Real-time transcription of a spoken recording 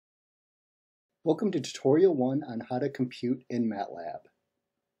Welcome to Tutorial 1 on how to compute in MATLAB.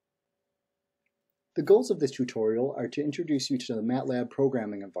 The goals of this tutorial are to introduce you to the MATLAB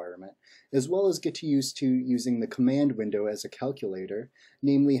programming environment, as well as get you used to using the command window as a calculator,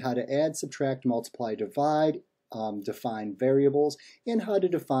 namely how to add, subtract, multiply, divide, define variables, and how to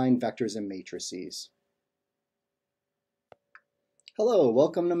define vectors and matrices. Hello,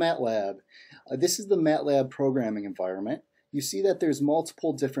 welcome to MATLAB. This is the MATLAB programming environment. You see that there's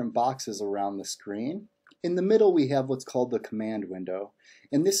multiple different boxes around the screen. In the middle we have what's called the command window,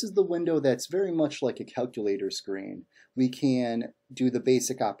 and this is the window that's very much like a calculator screen. We can do the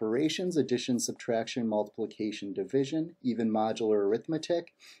basic operations, addition, subtraction, multiplication, division, even modular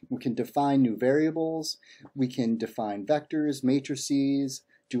arithmetic. We can define new variables, we can define vectors, matrices,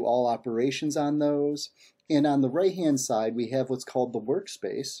 do all operations on those. And on the right hand side we have what's called the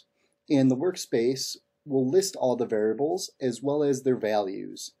workspace, and the workspace will list all the variables as well as their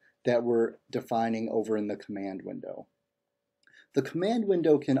values that we're defining over in the command window. The command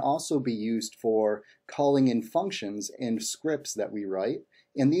window can also be used for calling in functions and scripts that we write,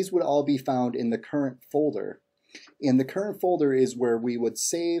 and these would all be found in the current folder. And the current folder is where we would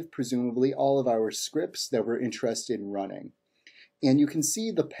save, presumably, all of our scripts that we're interested in running. And you can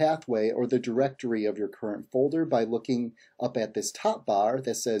see the pathway or the directory of your current folder by looking up at this top bar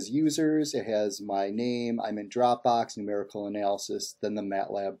that says users. It has my name, I'm in Dropbox, numerical analysis, then the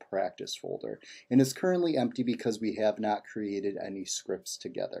MATLAB practice folder. And it's currently empty because we have not created any scripts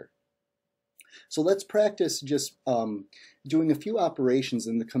together. So let's practice just doing a few operations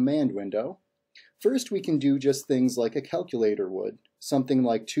in the command window. First, we can do just things like a calculator would, something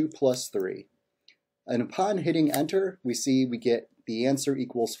like 2 plus 3. And upon hitting enter, we see we get the answer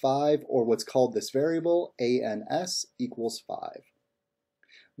equals 5, or what's called this variable, ANS equals 5.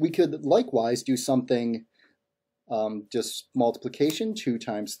 We could likewise do something, just multiplication, 2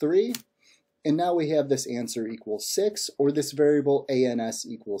 times 3, and now we have this answer equals 6, or this variable ANS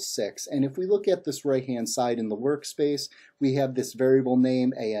equals 6. And if we look at this right-hand side in the workspace, we have this variable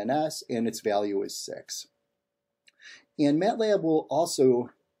name ANS, and its value is 6. And MATLAB will also,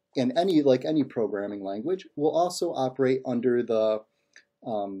 and like any programming language, will also operate under the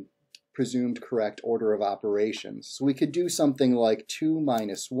presumed correct order of operations. So we could do something like 2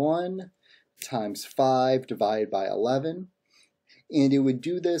 minus 1 times 5 divided by 11, and it would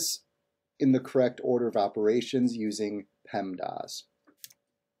do this in the correct order of operations using PEMDAS.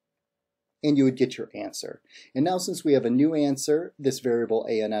 And you would get your answer. And now since we have a new answer, this variable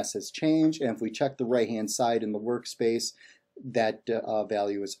ANS has changed, and if we check the right-hand side in the workspace, that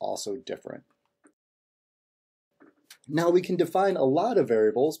value is also different. Now we can define a lot of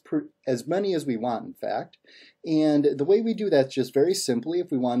variables, as many as we want in fact, and the way we do that is just very simply.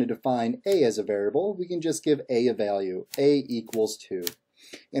 If we want to define a as a variable, we can just give a value, a equals 2.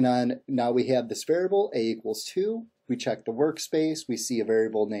 And now we have this variable, a equals 2. We check the workspace, we see a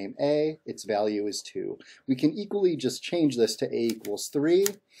variable named a, its value is 2. We can equally just change this to a equals 3,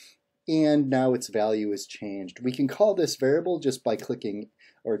 and now its value is changed. We can call this variable just by clicking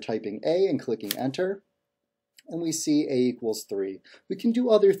or typing a and clicking enter, and we see a equals 3. We can do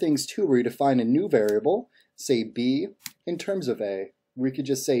other things too, where we define a new variable, say b, in terms of a. We could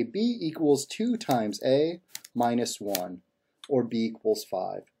just say b equals 2 times a minus 1, or b equals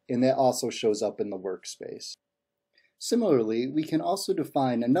 5, and that also shows up in the workspace. Similarly, we can also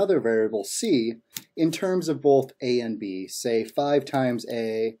define another variable c in terms of both a and b, say 5 times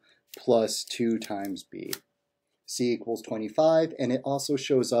a plus 2 times b. C equals 25, and it also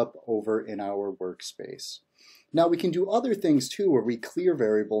shows up over in our workspace. Now we can do other things too, where we clear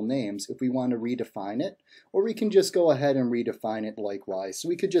variable names if we want to redefine it, or we can just go ahead and redefine it likewise. So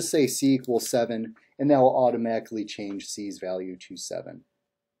we could just say c equals 7, and that will automatically change c's value to 7.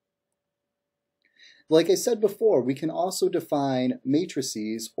 Like I said before, we can also define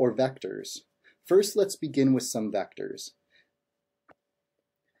matrices or vectors. First, let's begin with some vectors.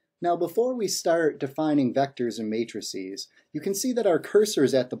 Now before we start defining vectors and matrices, you can see that our cursor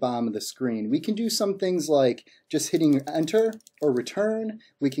is at the bottom of the screen. We can do some things like just hitting enter or return.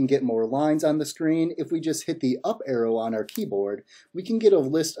 We can get more lines on the screen. If we just hit the up arrow on our keyboard, we can get a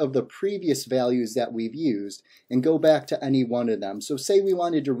list of the previous values that we've used and go back to any one of them. So say we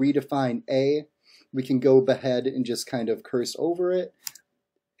wanted to redefine a, we can go ahead and just kind of curse over it,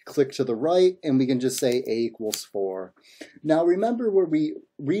 click to the right, and we can just say a equals 4. Now remember where we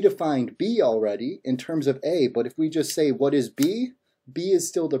redefined b already in terms of a, but if we just say what is b, b is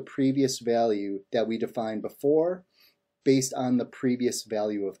still the previous value that we defined before based on the previous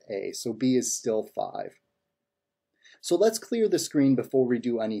value of a, so b is still 5. So let's clear the screen before we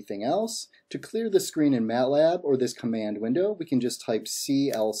do anything else. To clear the screen in MATLAB or this command window, we can just type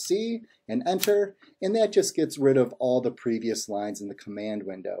CLC and enter, and that just gets rid of all the previous lines in the command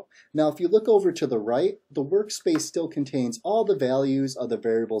window. Now if you look over to the right, the workspace still contains all the values of the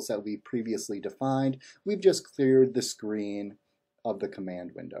variables that we previously defined. We've just cleared the screen of the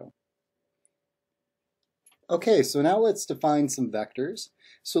command window. Okay, so now let's define some vectors.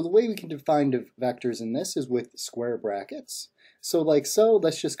 So the way we can define the vectors in this is with square brackets. So like so,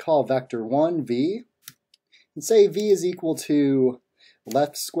 let's just call vector 1 v, and say v is equal to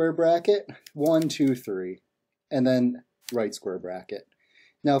left square bracket 1, 2, 3, and then right square bracket.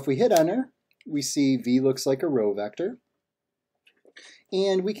 Now if we hit enter, we see v looks like a row vector.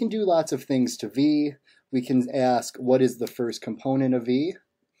 And we can do lots of things to v. We can ask what is the first component of v.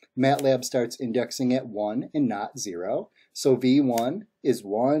 MATLAB starts indexing at 1 and not 0. So v1 is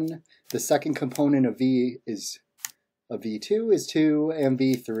 1. The second component of v is v2 is 2, and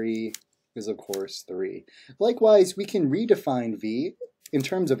v3 is of course 3. Likewise, we can redefine v in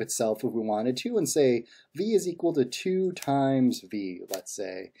terms of itself if we wanted to and say v is equal to 2 times v, let's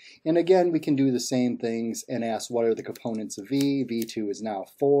say. And again, we can do the same things and ask what are the components of v. v2 is now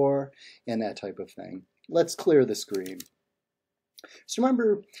 4, and that type of thing. Let's clear the screen. So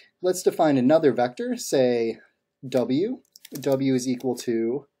remember, let's define another vector, say w. w is equal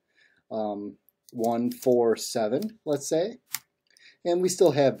to 1, 4, 7, let's say. And we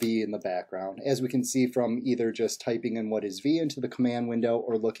still have v in the background, as we can see from either just typing in what is v into the command window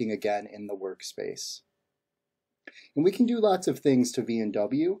or looking again in the workspace. And we can do lots of things to v and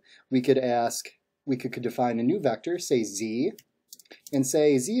w. We could define a new vector, say z, and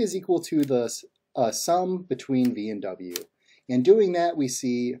say z is equal to the sum between v and w. In doing that, we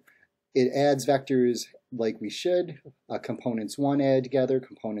see it adds vectors like we should. Components 1 add together,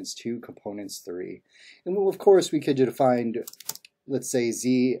 components 2, components 3. And well, of course, we could define, let's say,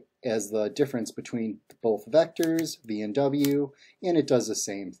 z as the difference between both vectors, v and w, and it does the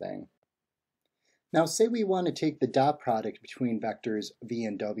same thing. Now, say we want to take the dot product between vectors v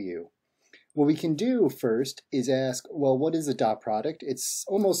and w. What we can do first is ask, well, what is a dot product? It's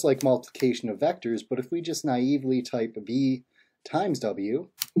almost like multiplication of vectors, but if we just naively type v times w,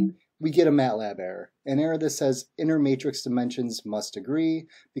 we get a MATLAB error. An error that says inner matrix dimensions must agree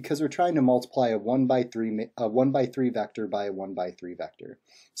because we're trying to multiply a 1 by 3 vector by a 1 by 3 vector.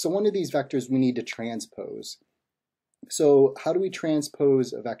 So one of these vectors we need to transpose. So how do we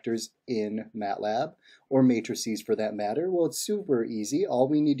transpose vectors in MATLAB, or matrices for that matter? Well, it's super easy. All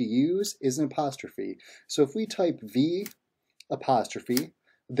we need to use is an apostrophe. So if we type v apostrophe,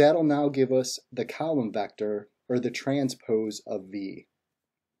 that'll now give us the column vector, or the transpose of v.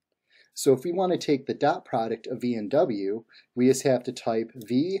 So if we want to take the dot product of v and w, we just have to type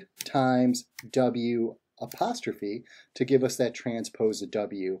v times w apostrophe to give us that transpose of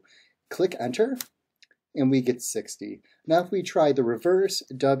w. Click enter, and we get 60. Now if we try the reverse,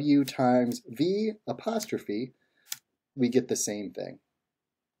 w times v apostrophe, we get the same thing.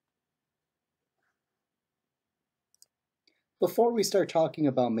 Before we start talking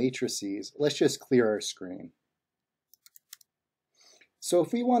about matrices, let's just clear our screen. So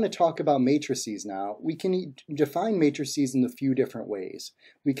if we want to talk about matrices now, we can define matrices in a few different ways.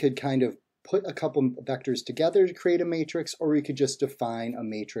 We could kind of put a couple vectors together to create a matrix, or we could just define a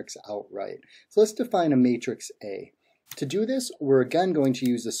matrix outright. So let's define a matrix A. To do this, we're again going to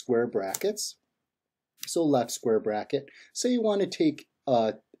use the square brackets. So left square bracket. Say you want to take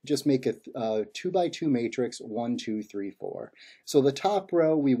just make a 2 by 2 matrix, 1, 2, 3, 4. So the top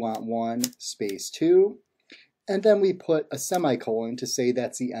row we want 1 space 2. And then we put a semicolon to say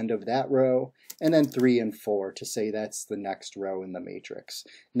that's the end of that row, and then 3 and 4 to say that's the next row in the matrix.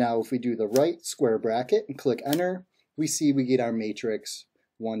 Now if we do the right square bracket and click enter, we see we get our matrix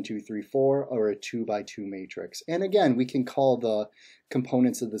 1, 2, 3, 4, or a 2 by 2 matrix. And again, we can call the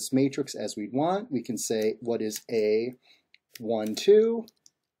components of this matrix as we want. We can say what is A, 1, 2,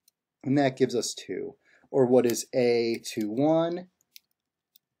 and that gives us 2. Or what is A, 2, 1,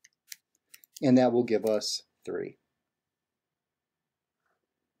 and that will give us 3.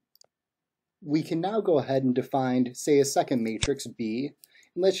 We can now go ahead and define, say, a second matrix B.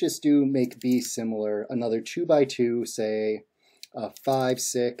 And let's just make B similar, another 2 by 2, say 5,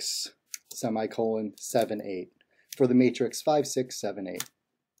 6, semicolon, 7, 8, for the matrix 5, 6, 7, 8.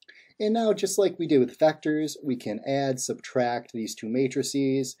 And now, just like we did with vectors, we can add, subtract these two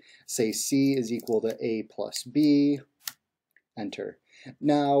matrices. Say C is equal to A plus B, enter.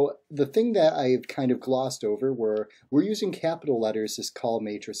 Now, the thing that I've kind of glossed over were we're using capital letters to call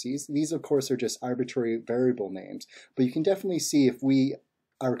matrices. These, of course, are just arbitrary variable names, but you can definitely see if we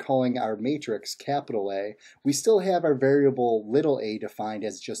are calling our matrix capital A, we still have our variable little a defined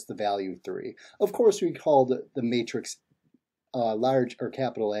as just the value 3. Of course, we called the matrix large or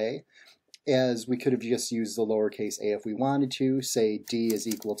capital A, as we could have just used the lowercase a if we wanted to. Say D is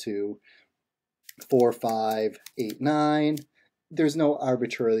equal to 4, 5, 8, 9. There's no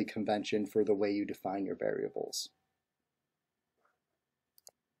arbitrary convention for the way you define your variables.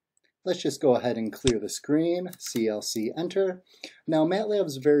 Let's just go ahead and clear the screen, CLC, enter. Now MATLAB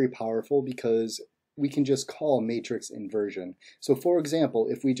is very powerful because we can just call matrix inversion. So for example,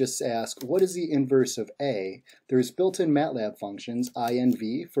 if we just ask, what is the inverse of A? There's built-in MATLAB functions,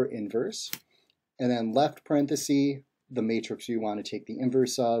 inv for inverse, and then left parenthesis, the matrix you want to take the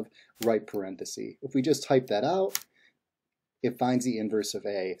inverse of, right parenthesis. If we just type that out, it finds the inverse of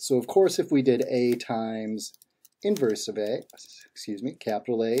A. So of course, if we did A times inverse of A,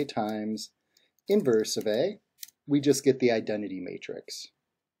 capital A times inverse of A, we just get the identity matrix.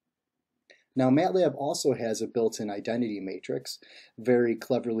 Now MATLAB also has a built-in identity matrix, very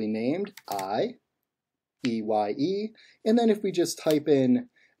cleverly named I, EYE, and then if we just type in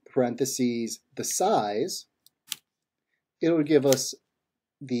parentheses the size, it'll give us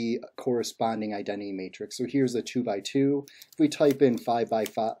the corresponding identity matrix. So here's a 2 by 2. If we type in 5 by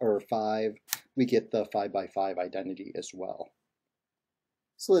 5 or 5, we get the 5 by 5 identity as well.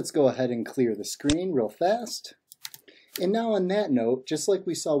 So let's go ahead and clear the screen real fast. And now on that note, just like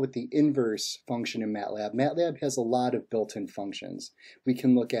we saw with the inverse function in MATLAB, MATLAB has a lot of built-in functions. We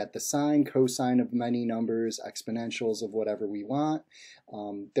can look at the sine, cosine of many numbers, exponentials of whatever we want.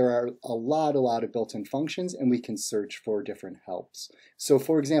 There are a lot of built-in functions, and we can search for different helps. So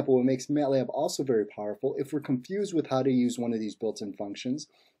for example, what makes MATLAB also very powerful, if we're confused with how to use one of these built-in functions,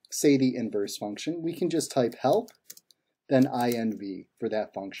 say the inverse function, we can just type help, then inv for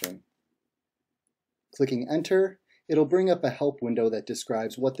that function. Clicking enter, it'll bring up a help window that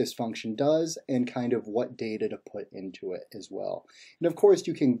describes what this function does and kind of what data to put into it as well. And of course,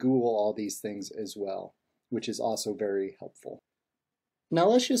 you can Google all these things as well, which is also very helpful. Now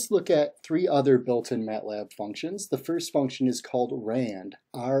let's just look at 3 other built-in MATLAB functions. The first function is called rand,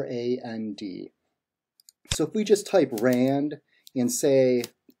 R-A-N-D. So if we just type rand and say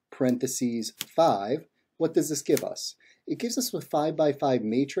parentheses 5, what does this give us? It gives us a 5 by 5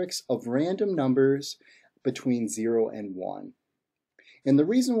 matrix of random numbers between 0 and 1. And the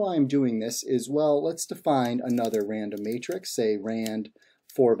reason why I'm doing this is, well, let's define another random matrix, say rand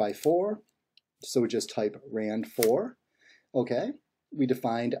 4 by 4. So we just type rand 4. Okay, we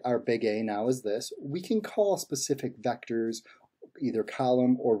defined our big A now as this. We can call specific vectors, either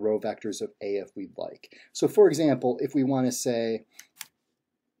column or row vectors of A if we'd like. So for example, if we want to say,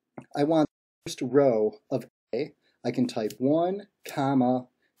 I want the first row of A, I can type 1, comma,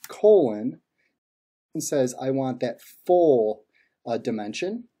 colon, and says I want that full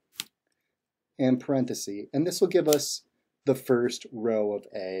dimension and parenthesis, and this will give us the first row of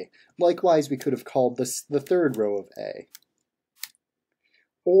A. Likewise, we could have called this the third row of A.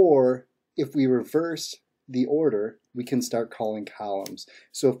 Or if we reverse the order, we can start calling columns.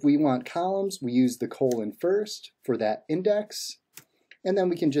 So if we want columns, we use the colon first for that index, and then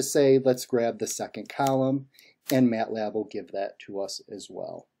we can just say let's grab the second column, and MATLAB will give that to us as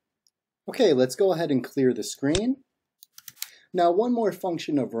well. Okay, let's go ahead and clear the screen. Now, one more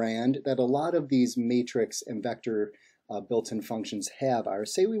function of rand that a lot of these matrix and vector built-in functions have are,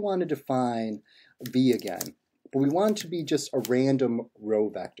 say we want to define V again, but we want it to be just a random row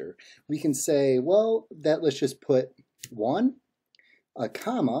vector. We can say, well, let's just put 1, a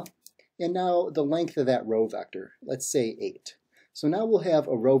comma, and now the length of that row vector, let's say 8. So now we'll have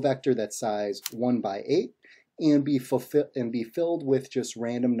a row vector that's size 1 by 8, and be filled with just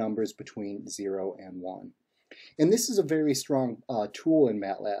random numbers between 0 and 1. And this is a very strong tool in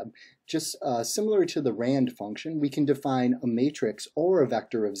MATLAB. Just similar to the rand function, we can define a matrix or a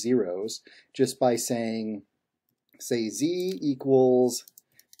vector of zeros just by saying, say z equals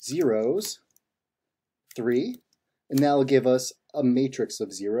zeros, 3, and that'll give us a matrix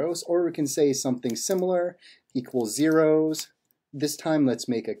of zeros. Or we can say something similar, equals zeros. This time let's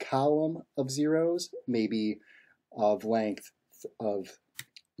make a column of zeros, maybe of length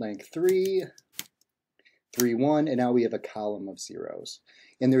 3, 3, 1, and now we have a column of zeros.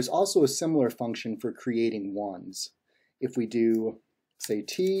 And there's also a similar function for creating ones. If we do, say,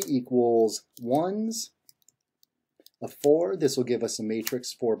 t equals ones of 4, this will give us a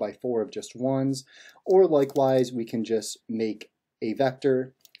matrix 4 by 4 of just ones. Or likewise, we can just make a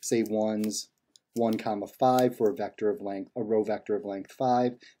vector, say ones, 1 comma 5 for a row vector of length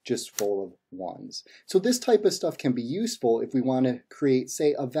 5, just full of ones. So this type of stuff can be useful if we want to create,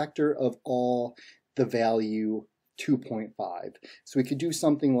 say, a vector of all the value 2.5. So we could do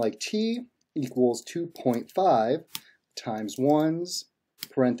something like t equals 2.5 times 1s,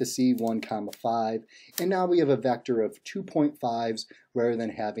 parenthesis 1 comma 5, and now we have a vector of 2.5s rather than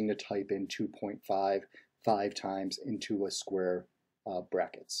having to type in 2.5 5 times into a square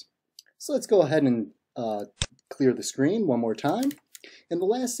brackets. So let's go ahead and clear the screen one more time. And the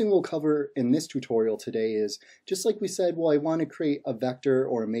last thing we'll cover in this tutorial today is, just like we said, well, I want to create a vector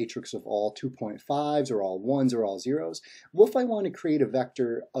or a matrix of all 2.5s or all 1s or all 0s. What if I want to create a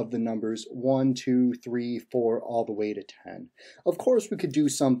vector of the numbers 1, 2, 3, 4, all the way to 10? Of course, we could do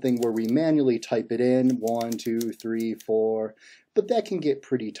something where we manually type it in, 1, 2, 3, 4, but that can get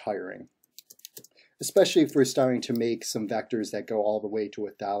pretty tiring, especially if we're starting to make some vectors that go all the way to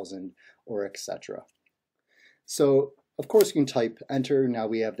 1,000 or etc. So, of course, you can type enter. Now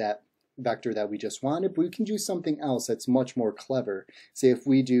we have that vector that we just wanted, but we can do something else that's much more clever. Say if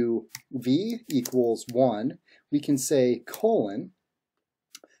we do v equals 1, we can say colon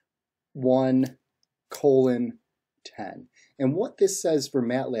 1 colon 10. And what this says for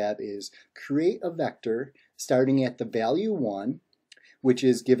MATLAB is create a vector starting at the value 1, which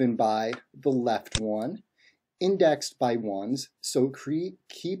is given by the left one, indexed by 1s, so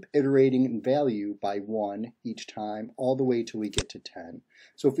keep iterating in value by 1 each time, all the way till we get to 10.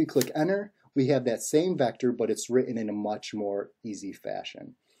 So if we click enter, we have that same vector, but it's written in a much more easy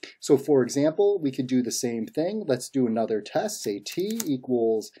fashion. So for example, we could do the same thing. Let's do another test. Say t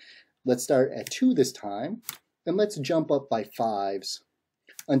equals, let's start at 2 this time, and let's jump up by 5s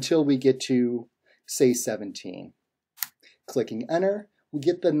until we get to, say, 17. Clicking enter, we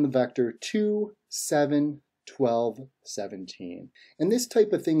get then the vector 2, 7, 12, 17. And this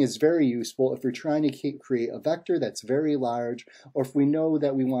type of thing is very useful if we're trying to create a vector that's very large, or if we know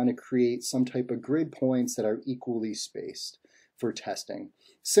that we want to create some type of grid points that are equally spaced for testing.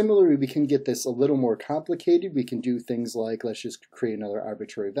 Similarly, we can get this a little more complicated. We can do things like, let's just create another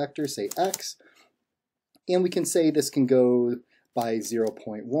arbitrary vector, say x, and we can say this can go by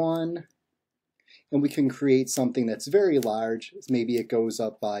 0.1, and we can create something that's very large. Maybe it goes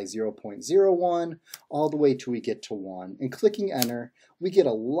up by 0.01 all the way till we get to 1. And clicking enter, we get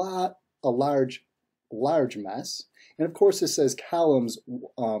a large mess. And of course this says columns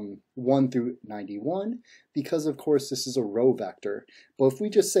 1 through 91 because of course this is a row vector. But if we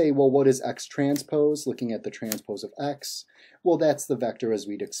just say, well, what is x transpose, looking at the transpose of x, well, that's the vector as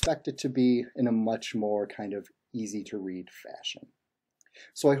we'd expect it to be in a much more kind of easy to read fashion.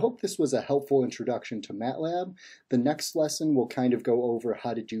 So I hope this was a helpful introduction to MATLAB. The next lesson will kind of go over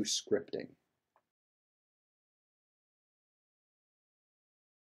how to do scripting.